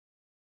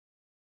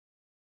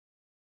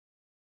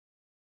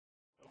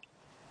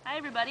Hi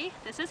everybody,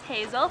 this is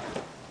Hazel.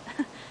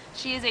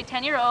 She is a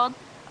 10-year-old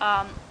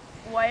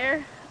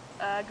wire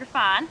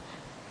Griffon.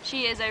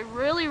 She is a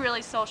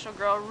really social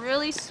girl,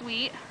 really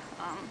sweet.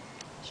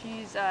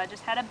 She's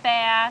just had a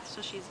bath,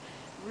 so she's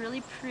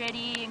really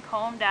pretty and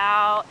combed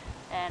out,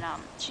 and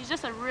she's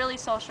just a really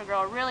social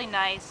girl, really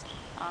nice.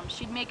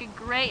 She'd make a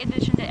great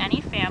addition to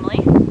any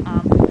family.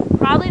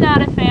 Probably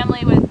not a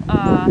family with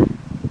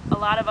a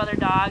lot of other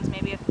dogs.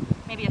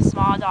 Maybe a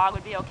small dog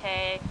would be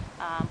okay.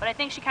 But I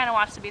think she kind of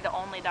wants to be the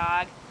only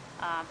dog.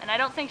 And I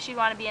don't think she'd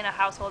want to be in a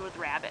household with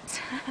rabbits.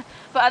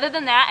 But other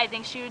than that, I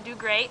think she would do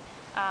great.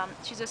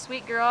 She's a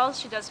sweet girl.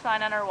 She does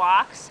fine on her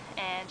walks,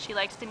 and she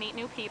likes to meet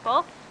new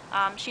people.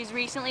 She's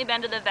recently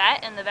been to the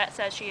vet, and the vet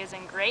says she is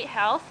in great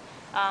health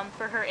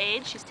for her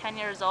age. She's 10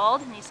 years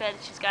old, and he said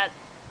she's got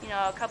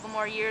a couple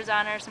more years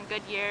on her, some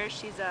good years.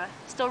 She's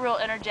still real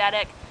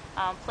energetic,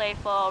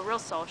 playful, real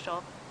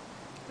social.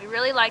 We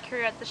really like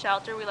her at the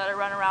shelter. We let her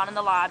run around in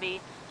the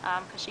lobby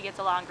because she gets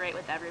along great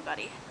with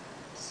everybody.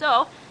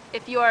 So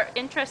if you are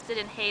interested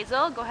in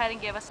Hazel, go ahead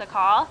and give us a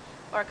call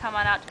or come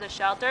on out to the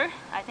shelter.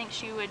 I think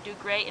she would do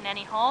great in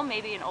any home,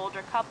 maybe an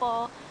older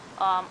couple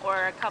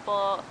or a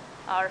couple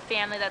or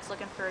family that's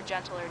looking for a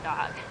gentler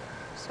dog.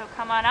 So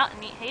come on out and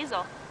meet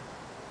Hazel.